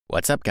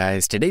What's up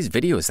guys, today's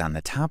video is on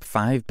the top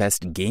 5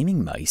 best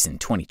gaming mice in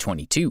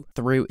 2022.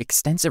 Through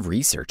extensive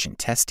research and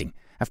testing,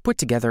 I've put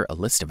together a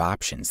list of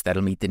options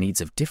that'll meet the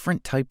needs of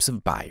different types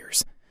of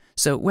buyers.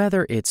 So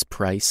whether it's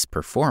price,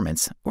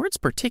 performance, or its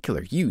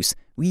particular use,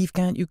 we've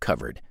got you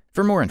covered.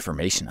 For more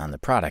information on the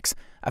products,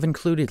 I've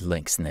included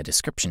links in the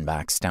description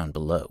box down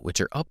below, which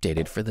are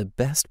updated for the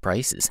best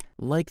prices.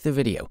 Like the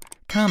video,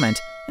 comment,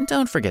 and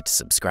don't forget to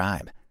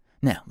subscribe.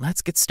 Now,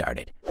 let's get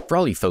started. For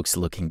all you folks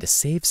looking to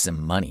save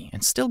some money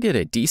and still get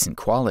a decent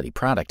quality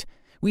product,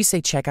 we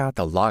say check out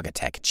the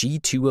Logitech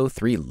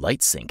G203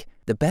 Lightsync,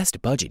 the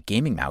best budget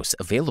gaming mouse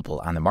available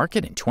on the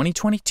market in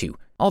 2022.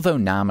 Although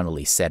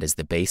nominally set as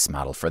the base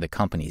model for the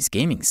company's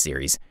gaming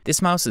series,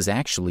 this mouse is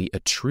actually a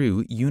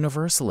true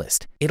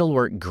universalist. It'll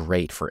work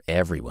great for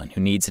everyone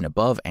who needs an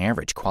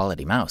above-average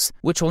quality mouse,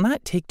 which will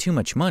not take too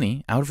much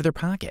money out of their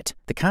pocket.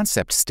 The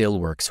concept still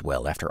works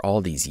well after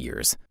all these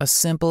years. A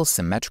simple,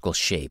 symmetrical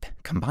shape,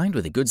 combined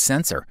with a good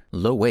sensor,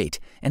 low weight,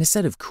 and a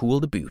set of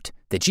cool to boot.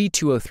 The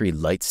G203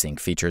 Lightsync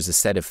features a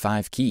set of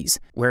 5 keys,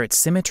 where its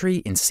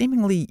symmetry and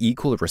seemingly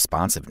equal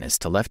responsiveness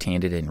to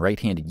left-handed and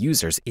right-handed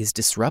users is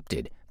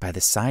disrupted by the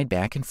side,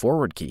 back, and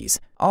forward keys.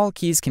 All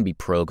keys can be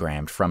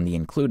programmed from the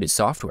included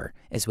software,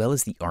 as well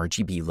as the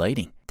RGB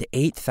lighting. The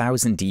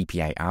 8000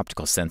 dpi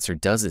optical sensor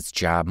does its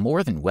job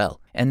more than well,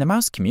 and the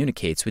mouse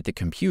communicates with the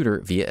computer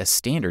via a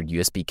standard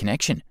USB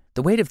connection.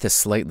 The weight of the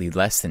slightly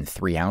less than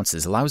 3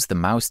 ounces allows the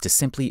mouse to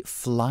simply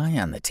fly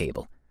on the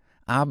table.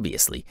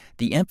 Obviously,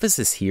 the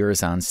emphasis here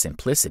is on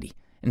simplicity,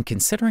 and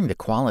considering the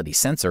quality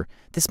sensor,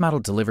 this model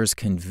delivers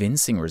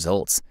convincing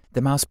results.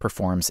 The mouse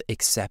performs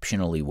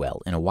exceptionally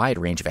well in a wide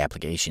range of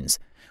applications,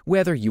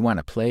 whether you want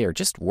to play or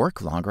just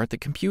work longer at the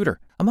computer.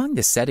 Among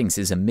the settings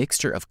is a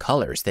mixture of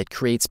colors that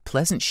creates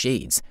pleasant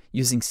shades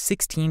using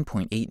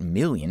 16.8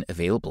 million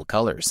available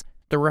colors.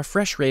 The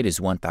refresh rate is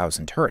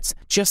 1000 Hz,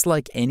 just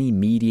like any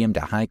medium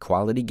to high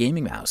quality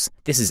gaming mouse.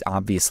 This is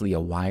obviously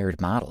a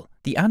wired model.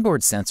 The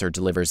onboard sensor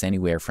delivers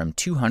anywhere from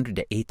 200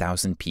 to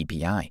 8000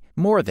 ppi,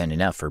 more than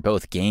enough for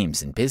both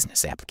games and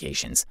business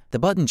applications. The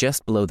button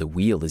just below the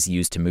wheel is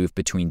used to move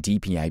between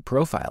DPI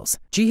profiles.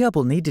 G-Hub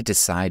will need to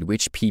decide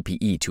which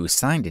PPE to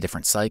assign to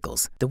different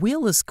cycles. The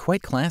wheel is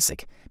quite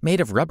classic, made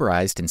of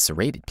rubberized and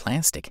serrated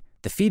plastic.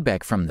 The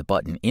feedback from the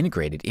button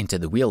integrated into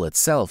the wheel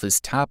itself is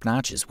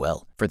top-notch as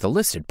well. For the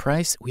listed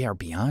price, we are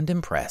beyond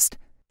impressed.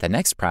 The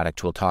next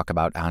product we'll talk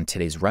about on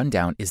today's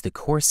rundown is the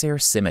Corsair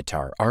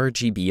Scimitar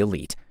RGB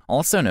Elite,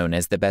 also known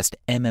as the best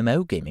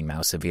MMO gaming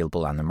mouse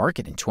available on the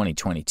market in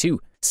 2022,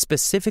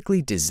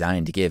 specifically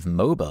designed to give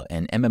MOBA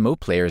and MMO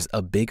players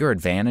a bigger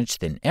advantage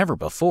than ever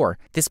before.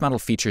 This model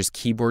features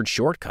keyboard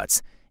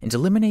shortcuts and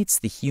eliminates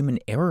the human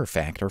error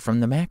factor from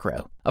the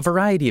macro. A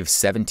variety of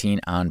 17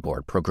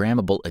 onboard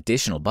programmable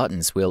additional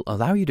buttons will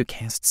allow you to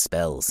cast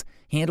spells,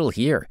 handle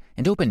here,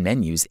 and open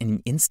menus in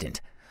an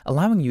instant,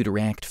 allowing you to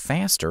react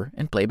faster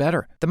and play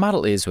better. The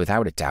model is,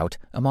 without a doubt,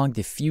 among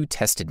the few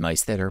tested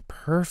mice that are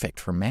perfect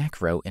for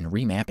macro and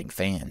remapping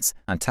fans.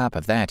 On top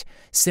of that,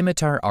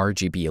 Scimitar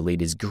RGB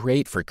Elite is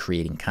great for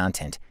creating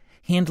content,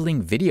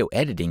 handling video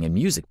editing and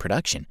music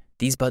production.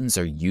 These buttons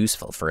are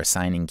useful for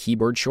assigning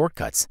keyboard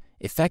shortcuts,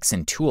 effects,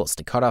 and tools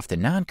to cut off the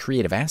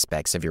non-creative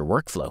aspects of your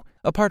workflow.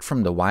 Apart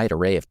from the wide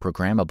array of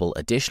programmable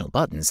additional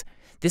buttons,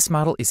 this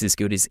model is as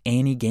good as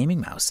any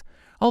gaming mouse,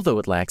 although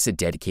it lacks a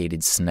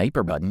dedicated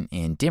sniper button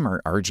and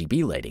dimmer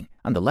RGB lighting.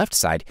 On the left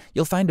side,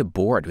 you'll find a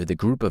board with a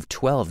group of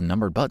 12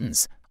 numbered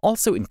buttons.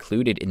 Also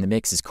included in the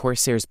mix is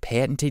Corsair's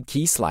patented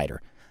key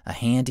slider, a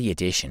handy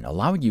addition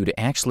allowing you to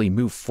actually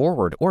move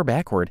forward or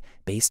backward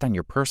based on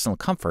your personal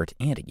comfort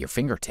and at your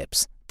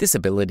fingertips. This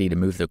ability to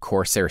move the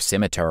Corsair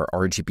Scimitar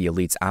RGB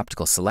Elite's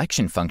optical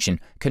selection function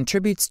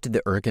contributes to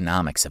the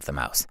ergonomics of the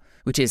mouse,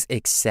 which is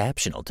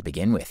exceptional to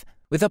begin with.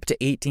 With up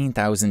to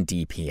 18,000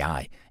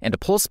 dpi and a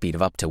pulse speed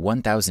of up to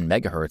 1000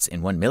 MHz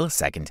in 1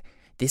 millisecond,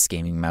 this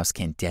gaming mouse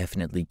can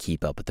definitely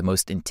keep up with the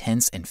most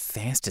intense and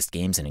fastest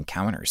games and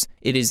encounters.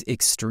 It is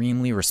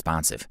extremely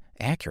responsive,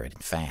 accurate,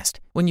 and fast.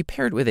 When you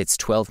pair it with its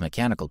 12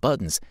 mechanical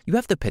buttons, you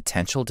have the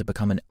potential to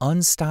become an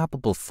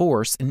unstoppable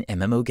force in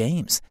MMO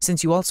games,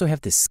 since you also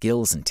have the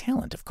skills and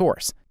talent, of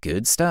course.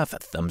 Good stuff, a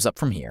thumbs up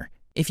from here.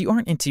 If you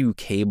aren't into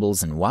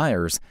cables and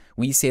wires,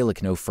 we say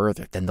look no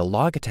further than the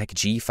Logitech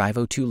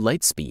G502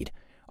 Lightspeed,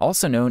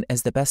 also known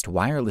as the best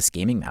wireless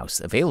gaming mouse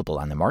available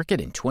on the market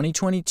in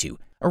 2022.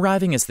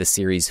 Arriving as the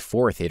series'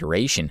 4th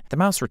iteration, the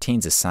mouse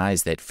retains a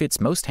size that fits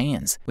most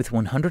hands, with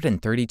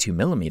 132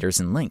 mm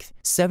in length,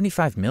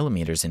 75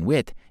 mm in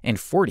width, and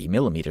 40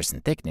 mm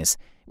in thickness,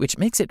 which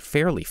makes it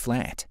fairly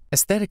flat.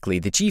 Aesthetically,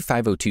 the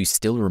G502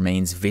 still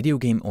remains video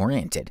game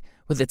oriented,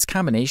 with its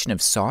combination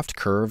of soft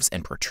curves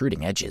and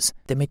protruding edges.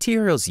 The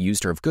materials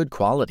used are of good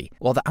quality,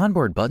 while the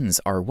onboard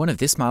buttons are one of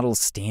this model's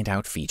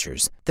standout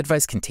features. The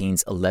device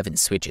contains 11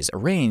 switches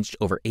arranged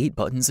over 8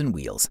 buttons and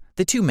wheels.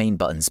 The 2 main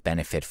buttons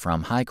benefit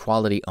from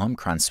high-quality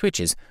Omicron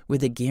switches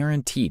with a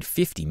guaranteed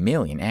 50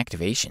 million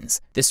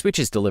activations. The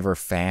switches deliver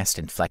fast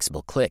and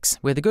flexible clicks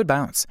with a good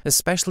bounce,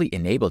 especially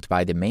enabled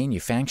by the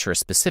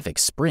manufacturer-specific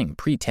spring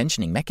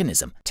pre-tensioning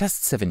mechanism.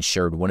 Tests have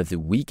ensured one of the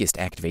weakest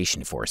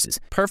activation forces,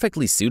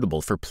 perfectly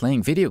suitable for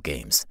playing video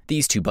games.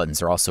 These 2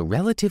 buttons are also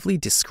relatively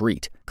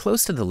discreet.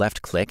 Close to the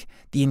left click,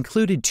 the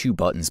included 2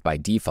 buttons by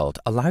default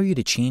allow you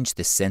to change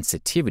the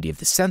sensitivity of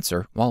the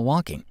sensor while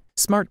walking.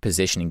 Smart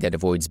positioning that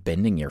avoids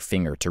bending your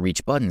finger to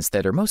reach buttons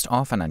that are most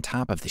often on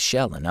top of the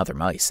shell in other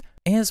mice.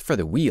 As for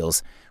the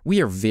wheels, we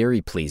are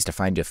very pleased to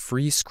find a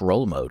free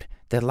scroll mode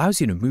that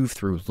allows you to move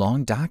through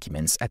long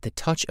documents at the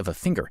touch of a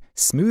finger,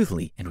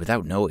 smoothly and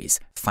without noise.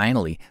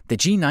 Finally, the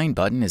G9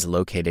 button is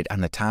located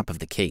on the top of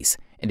the case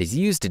and is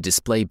used to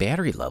display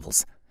battery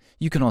levels.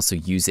 You can also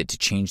use it to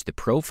change the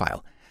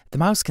profile. The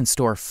mouse can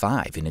store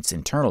 5 in its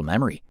internal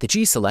memory. The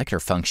G-selector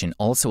function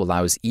also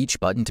allows each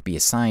button to be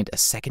assigned a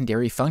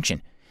secondary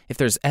function if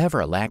there's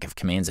ever a lack of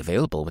commands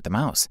available with the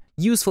mouse.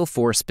 Useful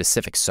for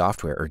specific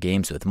software or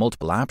games with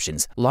multiple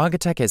options,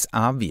 Logitech has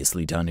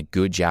obviously done a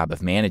good job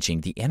of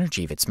managing the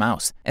energy of its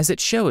mouse, as it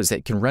shows that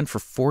it can run for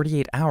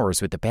 48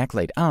 hours with the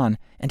backlight on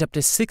and up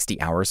to 60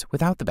 hours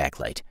without the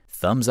backlight.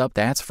 Thumbs up,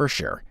 that's for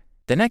sure.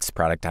 The next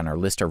product on our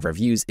list of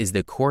reviews is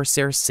the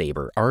Corsair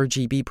Sabre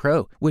RGB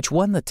Pro, which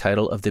won the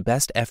title of the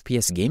best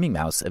FPS gaming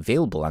mouse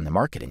available on the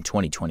market in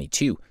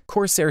 2022.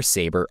 Corsair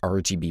Sabre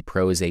RGB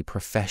Pro is a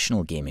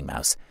professional gaming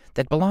mouse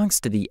that belongs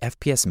to the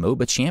FPS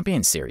MOBA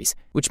Champions series,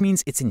 which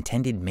means it's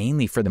intended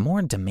mainly for the more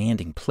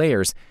demanding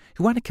players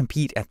who want to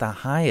compete at the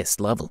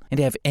highest level and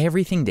have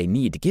everything they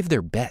need to give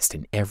their best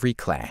in every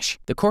clash.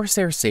 The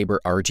Corsair Sabre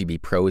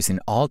RGB Pro is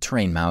an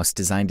all-terrain mouse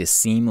designed to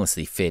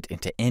seamlessly fit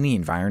into any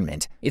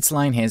environment. Its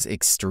line has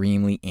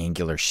extremely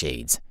angular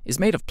shades, is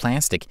made of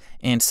plastic,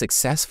 and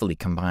successfully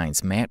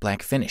combines matte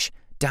black finish,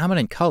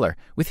 dominant color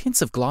with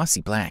hints of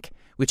glossy black,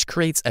 which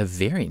creates a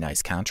very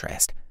nice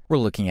contrast. We're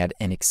looking at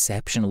an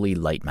exceptionally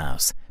light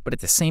mouse, but at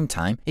the same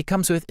time, it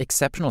comes with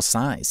exceptional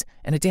size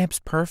and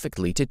adapts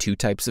perfectly to 2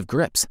 types of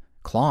grips,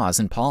 claws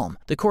and palm.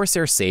 The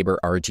Corsair Sabre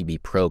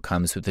RGB Pro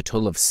comes with a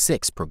total of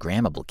 6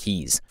 programmable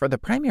keys. For the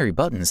primary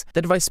buttons,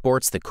 the device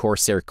sports the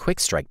Corsair Quick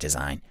Strike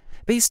design,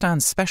 based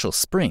on special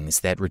springs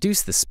that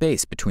reduce the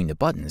space between the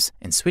buttons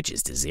and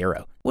switches to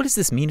 0. What does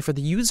this mean for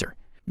the user?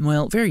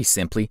 Well, very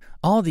simply,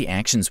 all the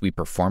actions we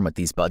perform with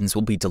these buttons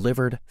will be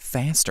delivered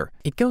faster.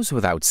 It goes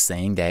without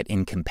saying that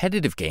in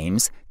competitive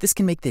games, this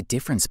can make the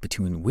difference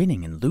between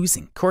winning and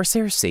losing.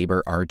 Corsair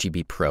Sabre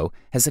RGB Pro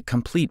has a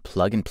complete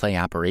plug-and-play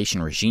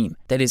operation regime.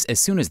 That is, as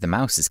soon as the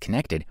mouse is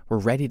connected, we're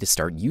ready to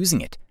start using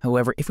it.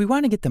 However, if we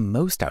want to get the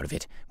most out of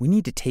it, we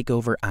need to take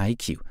over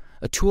iQ,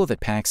 a tool that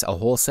packs a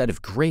whole set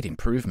of great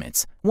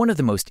improvements. One of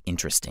the most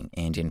interesting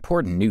and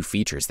important new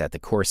features that the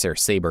Corsair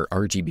Sabre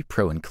RGB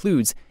Pro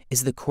includes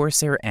is the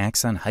Corsair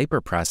Axon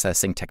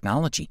hyperprocessing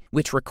technology,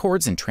 which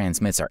records and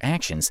transmits our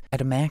actions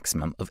at a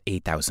maximum of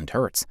 8,000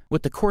 Hz.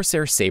 With the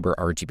Corsair Sabre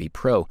RGB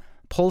Pro,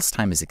 pulse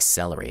time is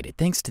accelerated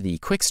thanks to the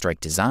Quick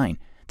Strike design.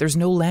 There's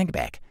no lag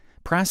back.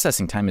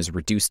 Processing time is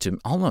reduced to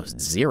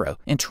almost 0,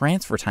 and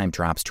transfer time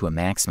drops to a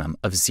maximum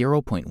of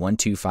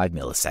 0.125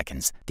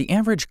 milliseconds. The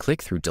average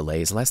click-through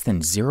delay is less than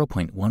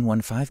 0.115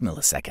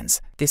 milliseconds.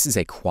 This is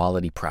a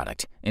quality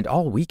product, and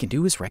all we can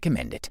do is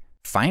recommend it.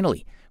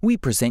 Finally, we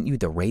present you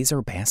the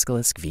Razer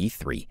Basilisk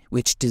V3,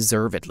 which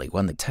deservedly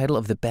won the title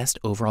of the best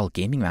overall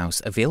gaming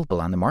mouse available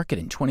on the market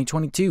in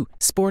 2022.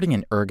 Sporting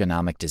an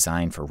ergonomic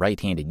design for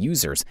right-handed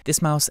users,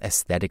 this mouse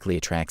aesthetically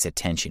attracts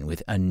attention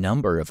with a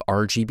number of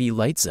RGB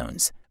light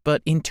zones.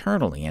 But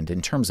internally and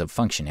in terms of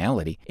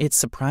functionality, it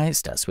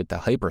surprised us with the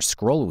Hyper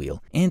Scroll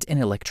Wheel and an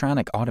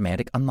electronic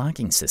automatic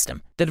unlocking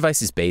system. The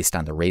device is based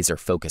on the Razer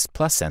Focus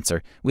Plus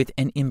sensor with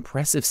an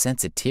impressive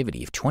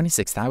sensitivity of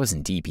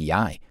 26,000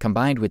 dpi,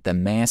 combined with the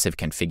massive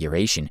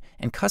configuration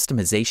and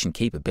customization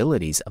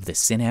capabilities of the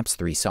Synapse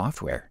 3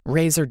 software.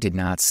 Razer did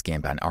not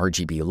skimp on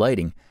RGB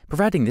lighting,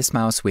 providing this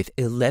mouse with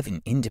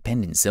 11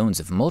 independent zones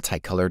of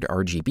multicolored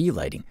RGB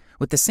lighting,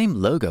 with the same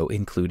logo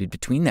included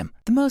between them.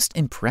 The most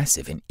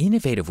impressive and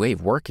innovative way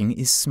of working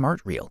is Smart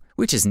Reel,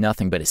 which is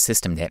nothing but a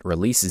system that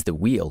releases the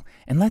wheel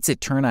and lets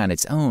it turn on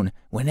its own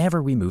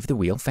whenever we move the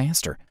wheel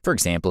faster. For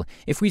example,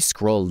 if we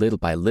scroll little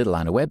by little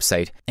on a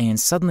website and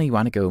suddenly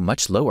want to go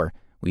much lower,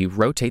 we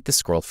rotate the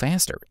scroll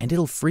faster and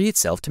it'll free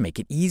itself to make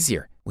it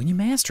easier. When you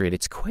master it,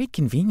 it's quite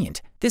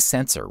convenient. This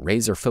sensor,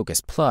 Razer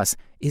Focus Plus,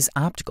 is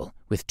optical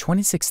with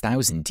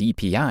 26,000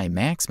 dpi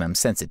maximum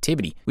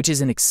sensitivity, which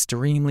is an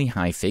extremely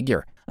high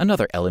figure.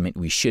 Another element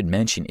we should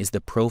mention is the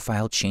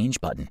Profile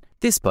Change button.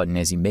 This button,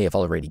 as you may have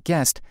already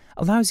guessed,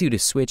 allows you to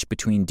switch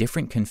between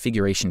different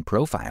configuration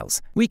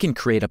profiles. We can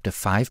create up to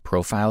 5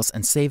 profiles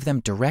and save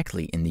them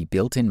directly in the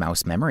built-in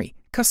mouse memory.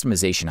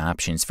 Customization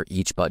options for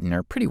each button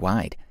are pretty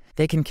wide.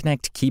 They can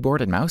connect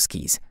keyboard and mouse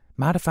keys,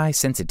 modify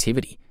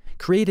sensitivity,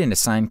 create and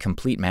assign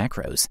complete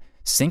macros,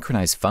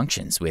 synchronize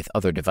functions with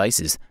other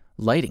devices,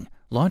 lighting,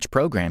 launch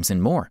programs,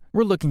 and more.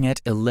 We're looking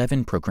at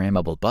 11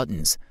 programmable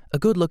buttons, a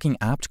good-looking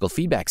optical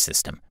feedback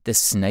system. The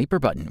sniper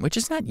button, which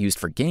is not used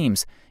for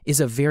games, is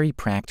a very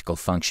practical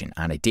function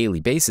on a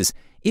daily basis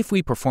if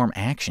we perform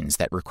actions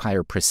that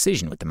require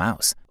precision with the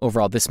mouse.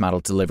 Overall, this model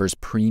delivers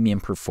premium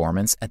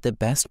performance at the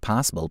best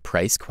possible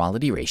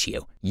price-quality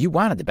ratio. You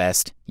wanted the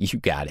best, you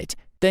got it.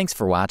 Thanks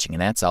for watching,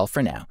 and that's all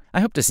for now.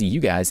 I hope to see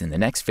you guys in the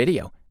next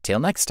video. Till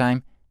next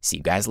time, see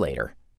you guys later.